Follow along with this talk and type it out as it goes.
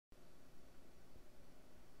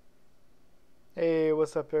Hey,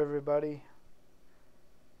 what's up everybody?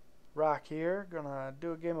 Rock here, gonna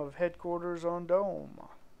do a game of Headquarters on Dome.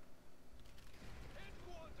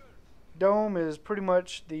 Dome is pretty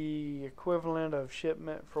much the equivalent of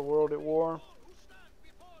Shipment for World at War.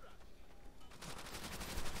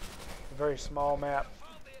 A very small map,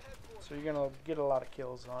 so you're gonna get a lot of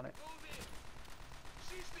kills on it.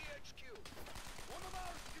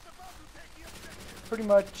 Pretty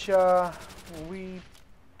much we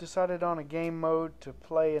decided on a game mode to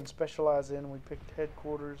play and specialize in. We picked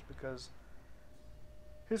Headquarters because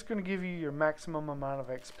it's going to give you your maximum amount of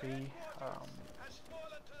XP.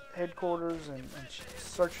 Headquarters and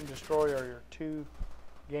Search and Destroy are your two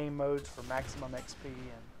game modes for maximum XP,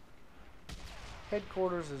 and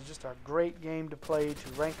Headquarters is just a great game to play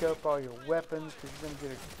to rank up all your weapons, because you're going to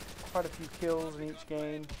get quite a few kills in each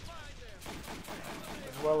game,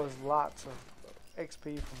 as well as lots of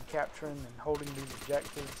XP from capturing and holding these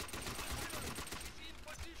objectives.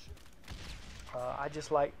 I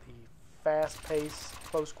just like the fast-paced,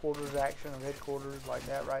 close-quarters action of Headquarters, like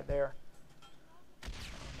that right there.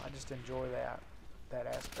 I just enjoy that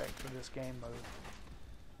aspect of this game mode.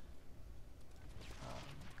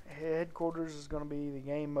 Headquarters is going to be the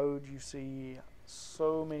game mode you see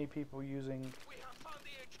so many people using.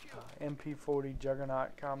 MP40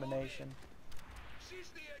 Juggernaut combination.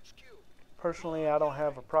 Personally, I don't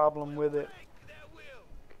have a problem with it.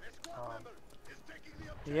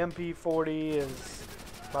 The MP40 is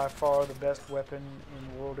by far the best weapon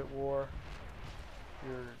in World at War.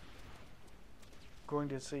 You're going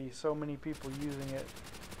to see so many people using it.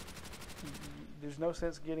 There's no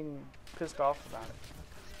sense getting pissed off about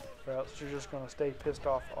it, or else you're just going to stay pissed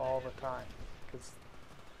off all the time, because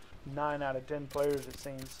 9 out of 10 players, it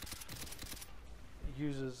seems,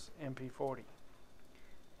 uses MP40.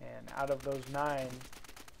 And out of those 9,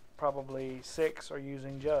 probably 6 are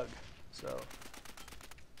using Jug. So,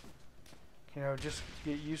 just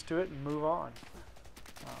get used to it and move on.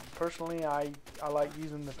 Personally, I like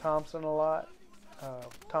using the Thompson a lot.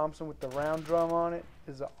 Thompson with the round drum on it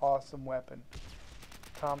is an awesome weapon.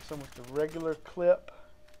 Thompson with the regular clip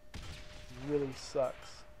really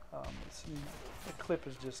sucks. The clip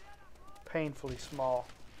is just painfully small.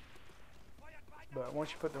 But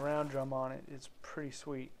once you put the round drum on it, it's pretty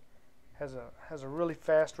sweet. Has a really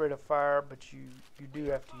fast rate of fire, but you do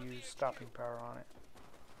have to use stopping power on it.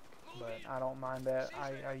 But I don't mind that.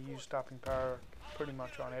 I use stopping power pretty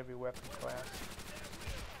much on every weapon class.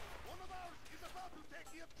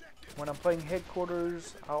 When I'm playing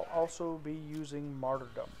Headquarters, I'll also be using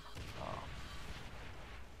Martyrdom.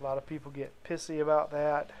 A lot of people get pissy about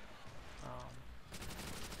that.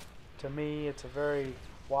 To me, it's a very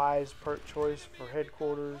wise perk choice for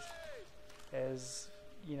Headquarters, as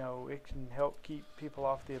it can help keep people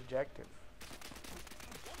off the objective,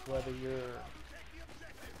 whether you're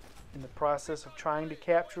in the process of trying to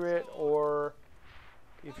capture it or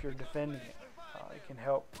if you're defending it. It can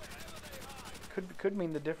help. Could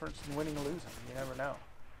mean the difference in winning or losing. You never know.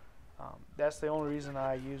 That's the only reason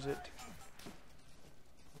I use it.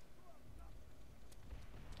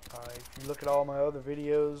 If you look at all my other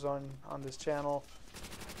videos on this channel,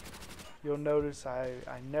 you'll notice I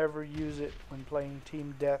never use it when playing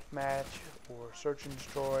Team Deathmatch or Search and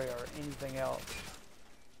Destroy or anything else.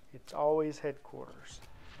 It's always Headquarters.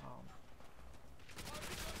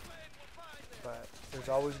 But there's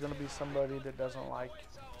always going to be somebody that doesn't like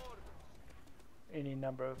any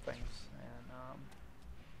number of things,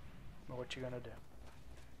 and what you're going to do.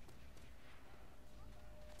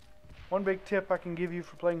 One big tip I can give you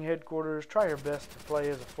for playing Headquarters: try your best to play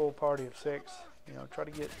as a full party of 6. Try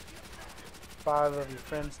to get 5 of your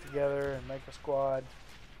friends together and make a squad.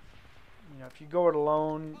 If you go it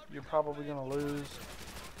alone, you're probably going to lose.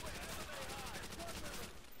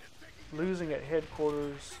 Losing at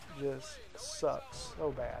Headquarters just sucks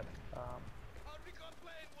so bad.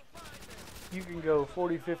 You can go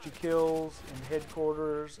 40-50 kills in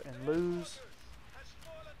Headquarters and lose,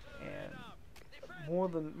 and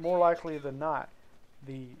more likely than not,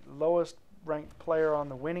 the lowest ranked player on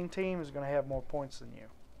the winning team is going to have more points than you.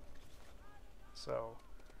 So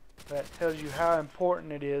that tells you how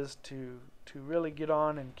important it is to really get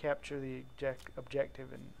on and capture the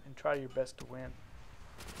objective and try your best to win.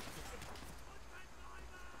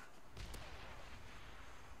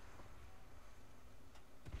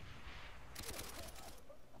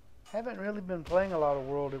 Haven't really been playing a lot of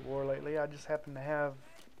World at War lately. I just happen to have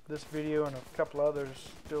this video and a couple others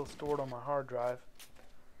still stored on my hard drive.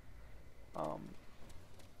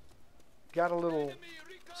 Got a little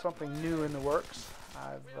something new in the works.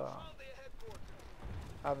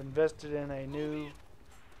 I've invested in a new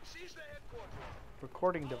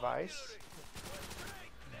recording device.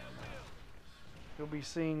 you'll be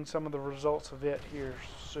seeing some of the results of it here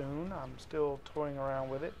soon. I'm still toying around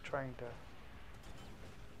with it, trying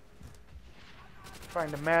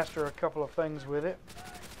to master a couple of things with it.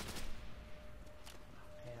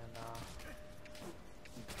 And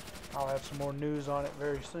I'll have some more news on it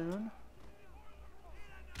very soon.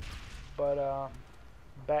 But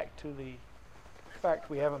back to the fact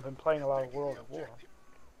we haven't been playing a lot of World at War.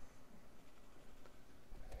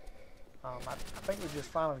 I think we've just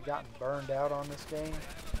finally gotten burned out on this game.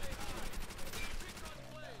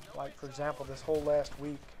 And, like for example, this whole last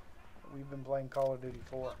week we've been playing Call of Duty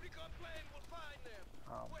 4.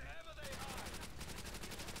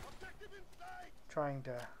 Trying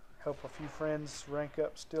to help a few friends rank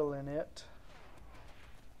up still in it.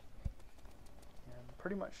 And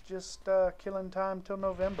pretty much just killing time till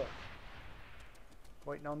November.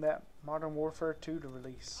 Waiting on that Modern Warfare 2 to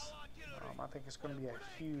release. I think it's going to be a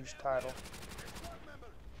huge title.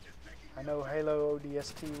 I know Halo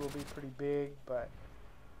ODST will be pretty big, but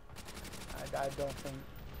I don't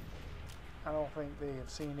think they have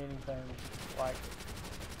seen anything like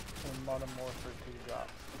it when Modern Warfare 2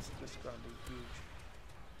 drops. It's just going to be huge.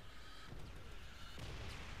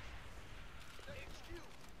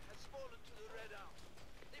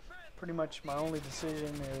 Pretty much my only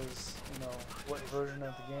decision is, what version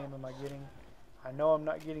of the game am I getting. I know I'm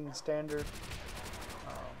not getting the standard,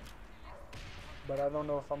 but I don't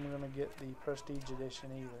know if I'm going to get the Prestige Edition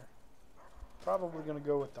either. Probably going to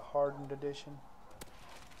go with the Hardened Edition.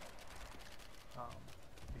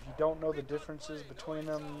 If you don't know the differences between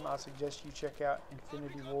them, I suggest you check out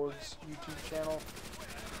Infinity Ward's YouTube channel.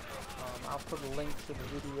 I'll put a link to the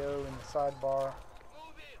video in the sidebar.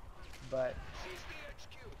 But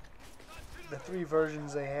the three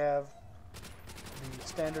versions they have, the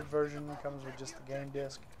standard version comes with just the game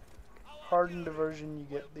disc. Hardened version, you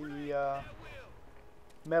get the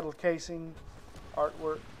metal casing,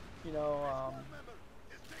 artwork, and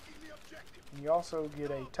you also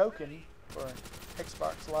get a token for an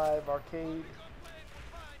Xbox Live Arcade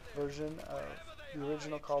version of the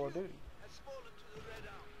original Call of Duty.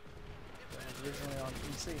 It was originally on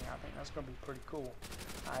PC. I think that's going to be pretty cool.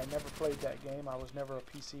 I never played that game. I was never a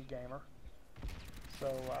PC gamer.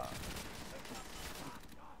 So,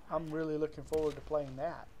 I'm really looking forward to playing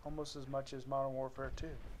that, almost as much as Modern Warfare 2.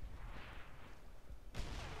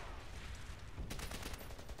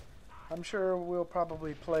 I'm sure we'll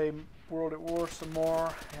probably play World at War some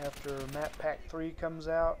more after Map Pack 3 comes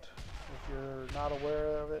out. If you're not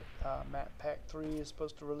aware of it, Map Pack 3 is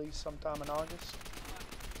supposed to release sometime in August.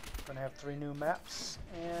 We're going to have 3 new maps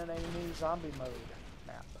and a new zombie mode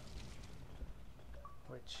map,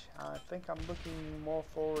 which I think I'm looking more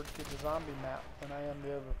forward to the zombie map than I am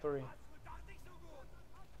the other 3.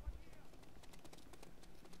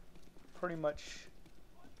 Pretty much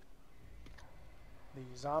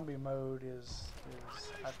the zombie mode is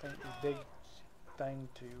I think the big thing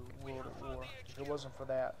to World at War. If it wasn't for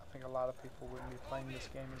that, I think a lot of people wouldn't be playing this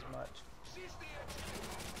game as much.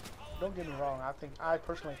 Don't get me wrong, I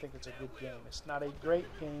personally think it's a good game. It's not a great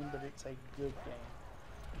game, but it's a good game.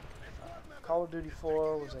 Call of Duty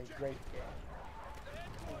 4 was a great game.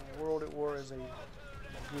 World at War is a good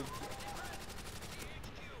game.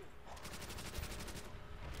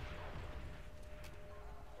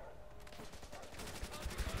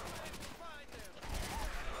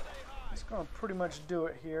 That's going to pretty much do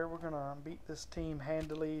it here. We're going to beat this team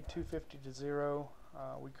handily, 250-0.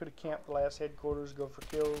 We could have camped the last headquarters, go for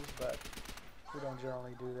kills, but we don't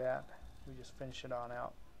generally do that. We just finish it on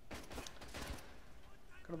out.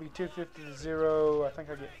 Going to be 250-0. I think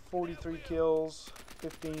I get 43 kills,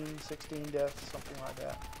 15, 16 deaths, something like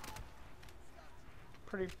that.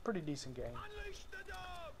 Pretty decent game.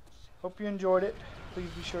 Hope you enjoyed it. Please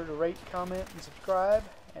be sure to rate, comment, and subscribe,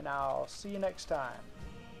 and I'll see you next time.